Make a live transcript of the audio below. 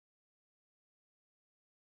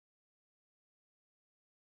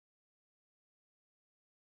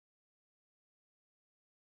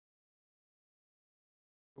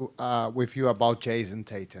with you about Jason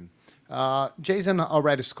Tatum. Jason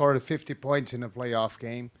already scored 50 points in a playoff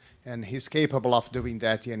game, and he's capable of doing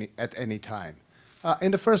that at any time.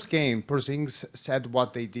 In the first game, Porzingis said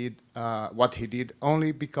what he did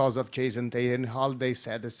only because of Jason Tatum. Holiday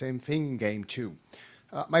said the same thing in game two.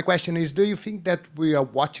 My question is, do you think that we are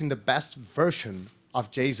watching the best version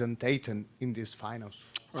of Jason Tatum in these finals?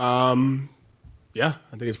 Yeah,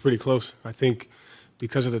 I think it's pretty close. I think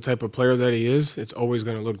because of the type of player that he is, it's always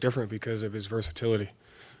going to look different because of his versatility.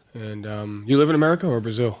 And you live in America or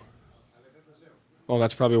Brazil? I live in Brazil. Well,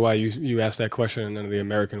 that's probably why you asked that question, and none of the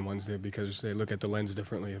American ones did, because they look at the lens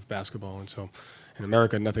differently of basketball. And so in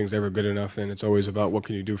America, nothing's ever good enough, and it's always about what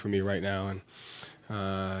can you do for me right now. And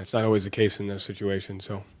it's not always the case in this situation.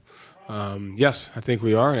 So yes, I think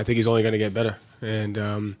we are, and I think he's only going to get better.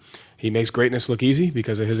 And he makes greatness look easy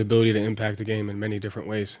because of his ability to impact the game in many different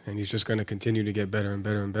ways. And he's just going to continue to get better and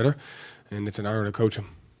better and better. And it's an honor to coach him.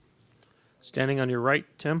 Standing on your right,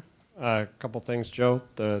 Tim. A couple things, Joe.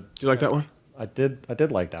 Did you like that one? I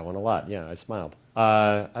did like that one a lot. Yeah, I smiled.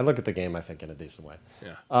 I look at the game, I think, in a decent way.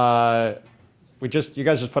 Yeah. You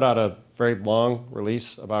guys just put out a very long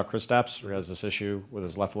release about Kristaps, who has this issue with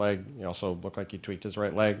his left leg. He also looked like he tweaked his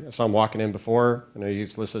right leg. I saw him walking in before. I know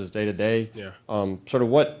he's listed as day-to-day. Yeah. Sort of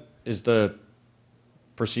what is the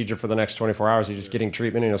procedure for the next 24 hours? He's just getting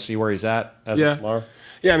treatment, and you'll see where he's at as of tomorrow?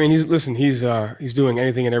 Yeah, I mean, he's doing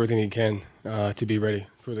anything and everything he can to be ready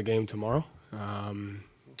for the game tomorrow.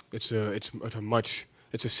 It's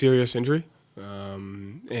a serious injury,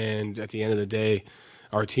 and at the end of the day,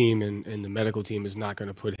 our team and the medical team is not going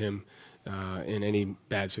to put him in any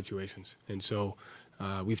bad situations. And so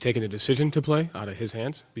we've taken a decision to play out of his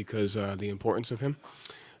hands because the importance of him.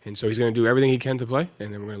 And so he's going to do everything he can to play,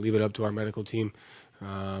 and then we're going to leave it up to our medical team.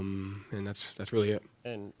 And that's really it.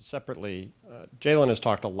 And separately, Jalen has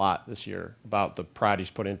talked a lot this year about the pride he's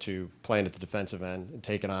put into playing at the defensive end and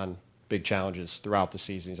taking on big challenges throughout the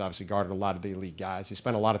season. He's obviously guarded a lot of the elite guys. He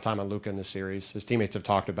spent a lot of time on Luka in this series. His teammates have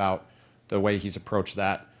talked about the way he's approached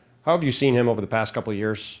that. How have you seen him over the past couple of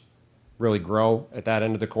years really grow at that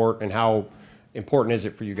end of the court, and how important is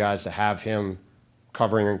it for you guys to have him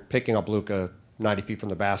covering and picking up Luka 90 feet from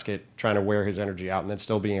the basket, trying to wear his energy out, and then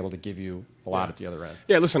still being able to give you a lot at the other end?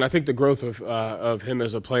 Yeah, listen, I think the growth of him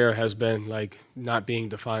as a player has been like not being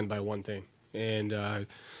defined by one thing. And,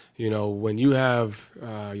 when you have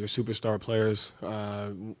your superstar players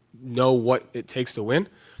know what it takes to win,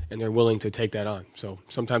 and they're willing to take that on. So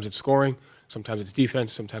sometimes it's scoring, sometimes it's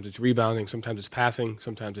defense, sometimes it's rebounding, sometimes it's passing,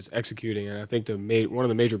 sometimes it's executing. And I think one of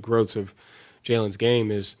the major growths of Jalen's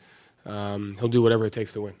game is he'll do whatever it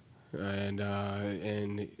takes to win. And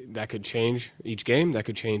that could change each game, that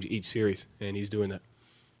could change each series, and he's doing that.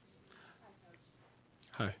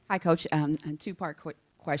 Hi. Hi, Coach. A two-part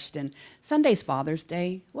question. Sunday's Father's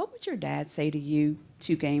Day. What would your dad say to you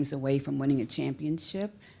 2 games away from winning a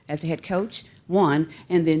championship as the head coach? 1,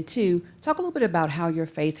 and then 2, talk a little bit about how your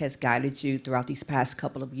faith has guided you throughout these past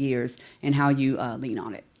couple of years and how you lean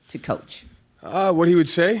on it to coach. What he would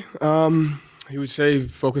say? He would say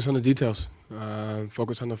focus on the details.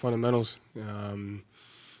 Focus on the fundamentals.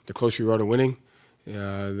 The closer you are to winning,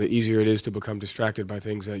 the easier it is to become distracted by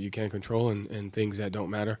things that you can't control and things that don't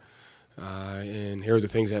matter. And here are the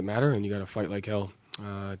things that matter, and you got to fight like hell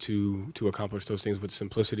to accomplish those things with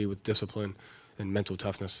simplicity, with discipline, and mental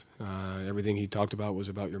toughness. Everything he talked about was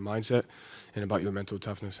about your mindset and about your mental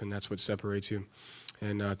toughness, and that's what separates you.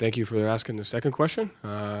 And thank you for asking the second question.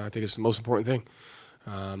 I think it's the most important thing.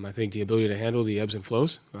 I think the ability to handle the ebbs and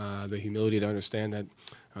flows, the humility to understand that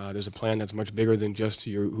there's a plan that's much bigger than just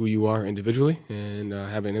who you are individually, and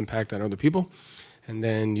having an impact on other people, and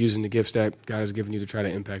then using the gifts that God has given you to try to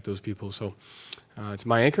impact those people. So it's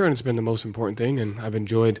my anchor, and it's been the most important thing, and I've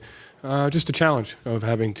enjoyed just the challenge of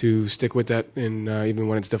having to stick with that, and even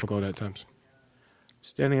when it's difficult at times.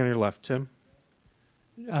 Standing on your left, Tim.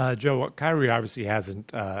 Joe, Kyrie obviously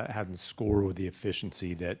hasn't scored with the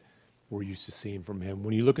efficiency that we're used to seeing from him.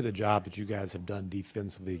 When you look at the job that you guys have done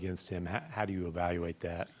defensively against him, how do you evaluate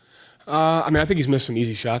that? I think he's missed some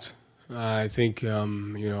easy shots. I think,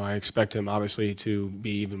 I expect him obviously to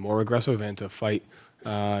be even more aggressive and to fight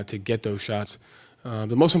to get those shots.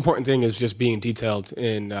 The most important thing is just being detailed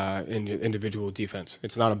in individual defense.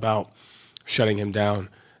 It's not about shutting him down.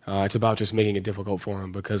 It's about just making it difficult for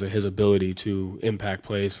him because of his ability to impact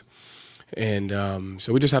plays. And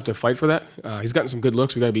so we just have to fight for that. He's gotten some good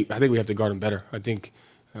looks. I think we have to guard him better. I think,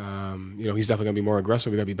 he's definitely going to be more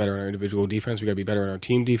aggressive. We got to be better in our individual defense. We got to be better in our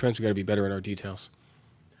team defense. We got to be better in our details.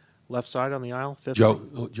 Left side on the aisle, fifth. Joe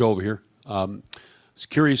over here. I was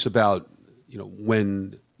curious about,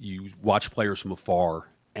 when you watch players from afar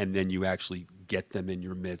and then you actually get them in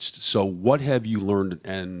your midst. So what have you learned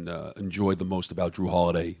and enjoyed the most about Drew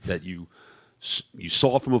Holiday that you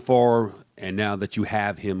saw from afar, and now that you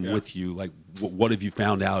have him with you, like what have you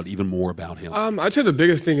found out even more about him? I'd say the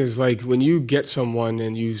biggest thing is like when you get someone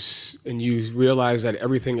and you realize that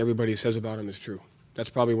everything everybody says about him is true. That's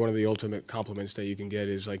probably one of the ultimate compliments that you can get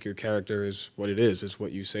is like your character is what it is. It's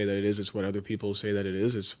what you say that it is. It's what other people say that it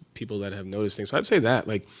is. It's people that have noticed things. So I'd say that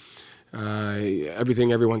like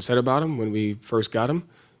everything everyone said about him when we first got him,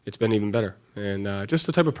 it's been even better. And just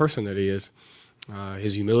the type of person that he is.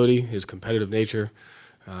 His humility, his competitive nature,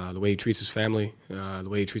 the way he treats his family, the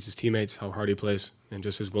way he treats his teammates, how hard he plays, and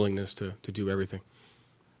just his willingness to do everything.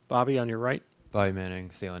 Bobby on your right. Bobby Manning,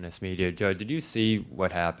 CLNS Media. Joe, did you see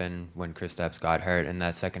what happened when Kristaps got hurt in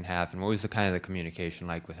that second half, and what was the kind of the communication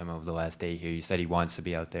like with him over the last day here? You said he wants to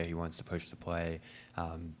be out there, he wants to push the play,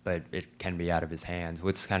 but it can be out of his hands.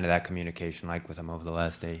 What's kind of that communication like with him over the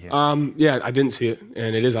last day here? Yeah, I didn't see it,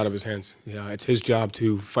 and it is out of his hands. Yeah, it's his job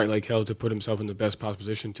to fight like hell to put himself in the best possible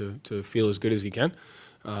position to feel as good as he can,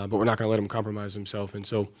 but we're not going to let him compromise himself, and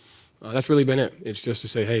so that's really been it. It's just to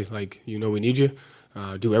say, hey, like, you know we need you.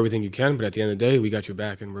 Do everything you can, but at the end of the day, we got your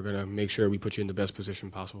back, and we're going to make sure we put you in the best position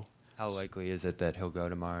possible. How likely is it that he'll go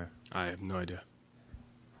tomorrow? I have no idea.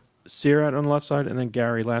 Sierra on the left side, and then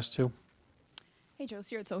Gary, last two. Hey, Joe,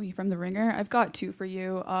 Sierra Sohi from The Ringer. I've got two for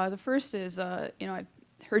you. The first is, I've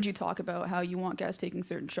heard you talk about how you want guys taking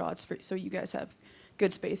certain shots so you guys have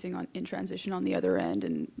good spacing in transition on the other end,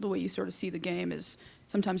 and the way you sort of see the game is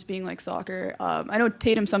sometimes being like soccer. I know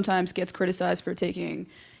Tatum sometimes gets criticized for taking,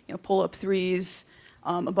 pull-up threes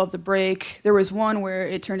above the break. There was one where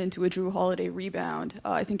it turned into a Drew Holiday rebound.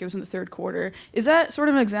 I think it was in the third quarter. Is that sort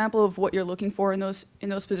of an example of what you're looking for in those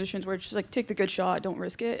positions where it's just like take the good shot, don't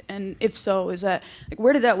risk it? And if so, is that like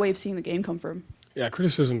where did that way of seeing the game come from? Yeah,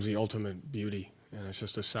 criticism's the ultimate beauty, and it's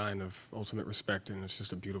just a sign of ultimate respect, and it's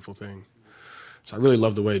just a beautiful thing. So I really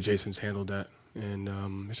love the way Jason's handled that, and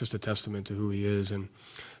it's just a testament to who he is. And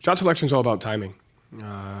shot selection's all about timing.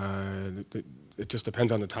 It just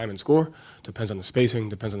depends on the time and score, depends on the spacing,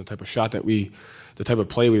 depends on the type of shot the type of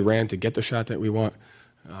play we ran to get the shot that we want.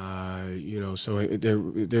 So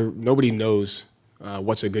nobody knows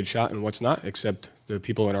what's a good shot and what's not, except the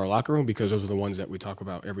people in our locker room, because those are the ones that we talk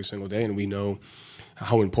about every single day, and we know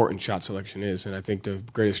how important shot selection is. And I think the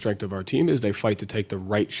greatest strength of our team is they fight to take the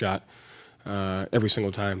right shot every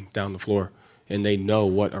single time down the floor, and they know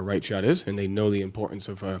what a right shot is, and they know the importance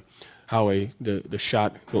of how the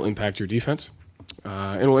shot will impact your defense.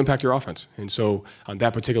 And will impact your offense. And so on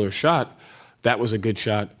that particular shot, that was a good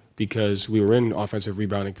shot because we were in offensive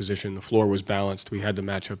rebounding position. The floor was balanced. We had the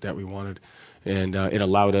matchup that we wanted. And it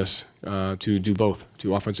allowed us to do both,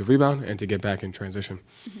 to offensive rebound and to get back in transition.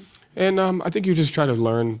 Mm-hmm. And I think you just try to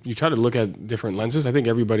learn. You try to look at different lenses. I think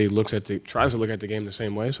everybody tries to look at the game the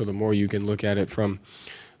same way. So the more you can look at it from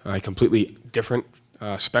a completely different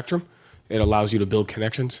spectrum, it allows you to build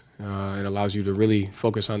connections. It allows you to really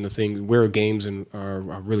focus on the things where games are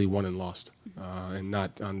really won and lost, and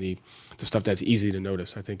not on the stuff that's easy to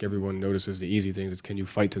notice. I think everyone notices the easy things. It's can you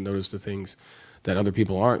fight to notice the things that other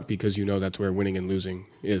people aren't, because you know that's where winning and losing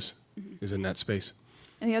is in that space.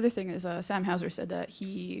 And the other thing is Sam Hauser said that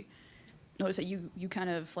he noticed that you kind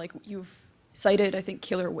of like you've cited, I think,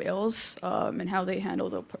 killer whales and how they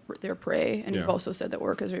handle their prey. And you've also said that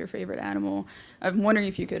orcas are your favorite animal. I'm wondering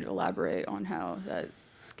if you could elaborate on how that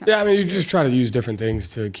I mean, you just try to use different things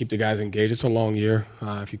to keep the guys engaged. It's a long year.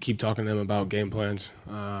 If you keep talking to them about game plans,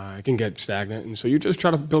 it can get stagnant. And so you just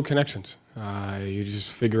try to build connections. You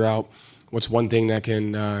just figure out what's one thing that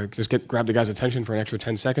can just grab the guy's attention for an extra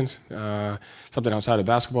 10 seconds, something outside of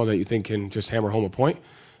basketball that you think can just hammer home a point.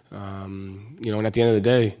 And at the end of the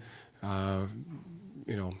day,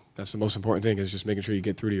 that's the most important thing, is just making sure you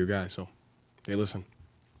get through to your guys so they listen.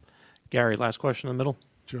 Gary, last question in the middle.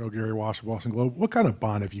 Joe, Gary Walsh, Boston Globe. What kind of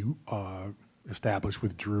bond have you established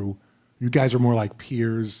with Drew? You guys are more like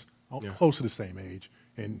peers, close to the same age,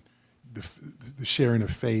 and the sharing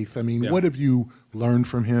of faith. I mean, what have you learned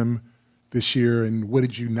from him this year, and what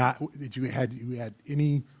did you not? You had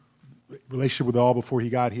any relationship with all before he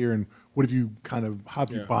got here, and what have you how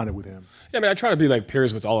have you bonded with him? Yeah, I mean, I try to be like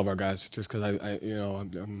peers with all of our guys, just because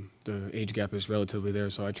the age gap is relatively there,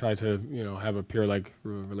 so I try to have a peer-like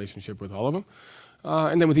relationship with all of them.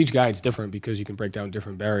 And then with each guy, it's different, because you can break down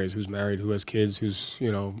different barriers. Who's married, who has kids, whose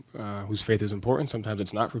faith is important. Sometimes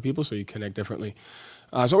it's not for people, so you connect differently.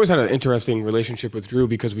 So I've always had an interesting relationship with Drew,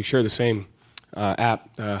 because we share the same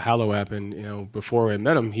app, Hallow app, and before I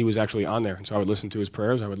met him, he was actually on there, and so I would listen to his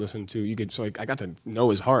prayers. I would listen to I got to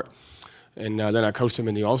know his heart, and then I coached him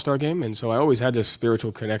in the All-Star game, and so I always had this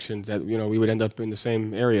spiritual connection that we would end up in the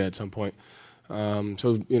same area at some point.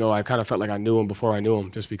 So, I kind of felt like I knew him before I knew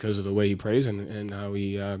him just because of the way he plays and how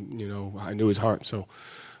he, I knew his heart. So,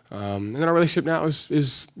 and then our relationship now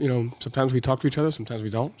is, sometimes we talk to each other, sometimes we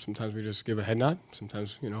don't. Sometimes we just give a head nod.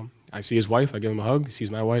 Sometimes, I see his wife, I give him a hug. He sees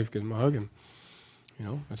my wife, give him a hug, and,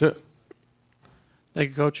 that's it. Thank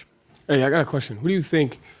you, Coach. Hey, I got a question. Who do you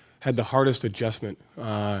think had the hardest adjustment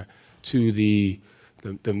to the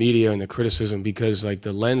media and the criticism? Because like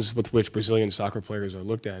the lens with which Brazilian soccer players are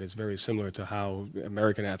looked at is very similar to how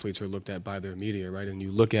American athletes are looked at by their media, right? And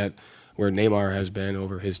you look at where Neymar has been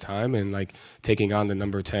over his time and like taking on the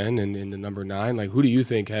number 10 and the number 9. Like, who do you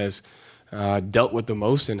think has dealt with the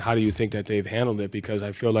most, and how do you think that they've handled it? Because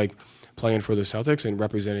I feel like playing for the Celtics and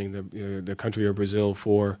representing the country of Brazil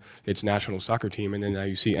for its national soccer team, and then now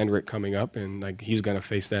you see Enric coming up, and like he's going to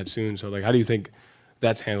face that soon. So like, how do you think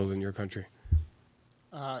that's handled in your country?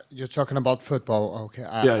 You're talking about football, okay?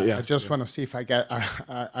 I just want to see if I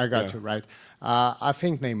got you right. I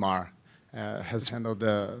think Neymar has handled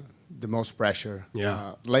the most pressure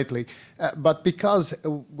lately, but because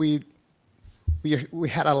we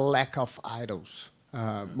had a lack of idols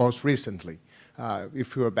most recently.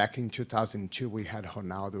 If we were back in 2002, we had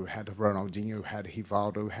Ronaldo, we had Ronaldinho, we had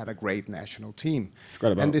Rivaldo, we had a great national team.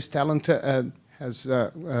 And this talent has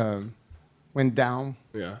went down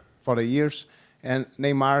for the years, and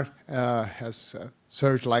Neymar has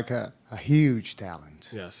surged like a huge talent.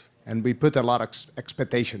 Yes. And we put a lot of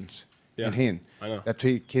expectations in him that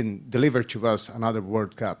he can deliver to us another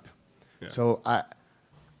World Cup. Yeah. So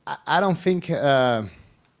I don't think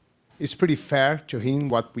it's pretty fair to him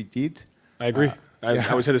what we did. I agree.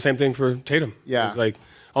 I would say the same thing for Tatum. Yeah. It's like,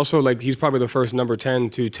 also, like, he's probably the first number 10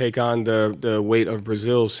 to take on the weight of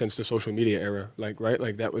Brazil since the social media era. Like, right?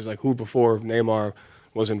 Like, that was like who before Neymar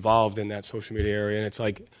was involved in that social media area. And it's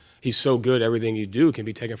like, he's so good, everything you do can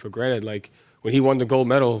be taken for granted. Like, when he won the gold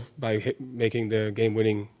medal by making the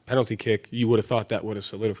game-winning penalty kick, you would have thought that would have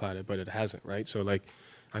solidified it, but it hasn't, right? So, like,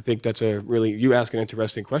 I think that's you ask an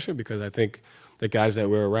interesting question, because I think the guys that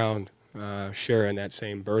we're around share in that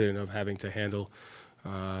same burden of having to handle,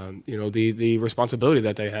 the responsibility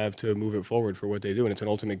that they have to move it forward for what they do, and it's an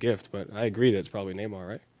ultimate gift. But I agree that it's probably Neymar,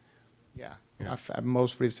 right? Yeah.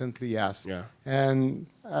 Most recently, yes. Yeah. And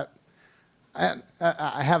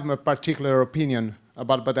I have a particular opinion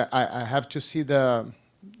about, but I have to see the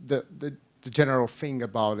general thing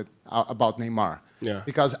about it, about Neymar. Yeah.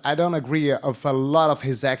 Because I don't agree of a lot of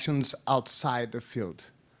his actions outside the field.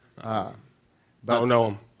 I don't know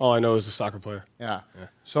him. All I know is the soccer player. Yeah.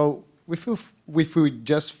 So if we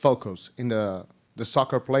just focus in the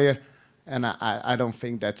soccer player, and I don't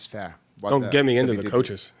think that's fair. Don't get me into the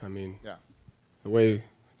coaches. I mean, yeah.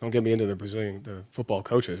 Don't get me into the football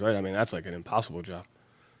coaches, right? I mean, that's like an impossible job.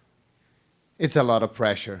 It's a lot of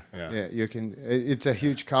pressure. Yeah. It's a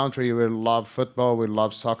huge country. We love football. We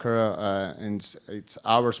love soccer, and it's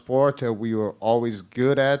our sport. We were always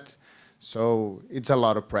good at. So it's a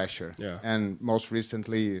lot of pressure. Yeah. And most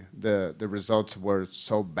recently, the results were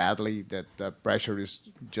so badly that the pressure is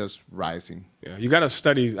just rising. Yeah. You got to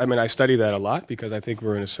study. I mean, I study that a lot because I think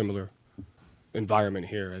we're in a similar environment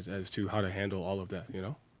here as to how to handle all of that.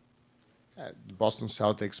 The Boston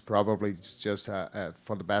Celtics probably is just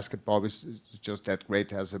for the basketball is just that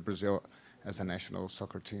great as Brazil as a national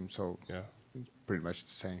soccer team. So yeah, it's pretty much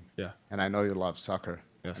the same. Yeah. And I know you love soccer.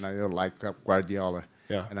 Yes. And I know you like Guardiola.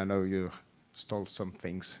 Yeah. And I know you stole some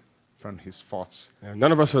things from his thoughts. Yeah,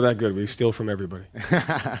 none of us are that good. We steal from everybody.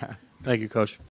 Thank you, Coach.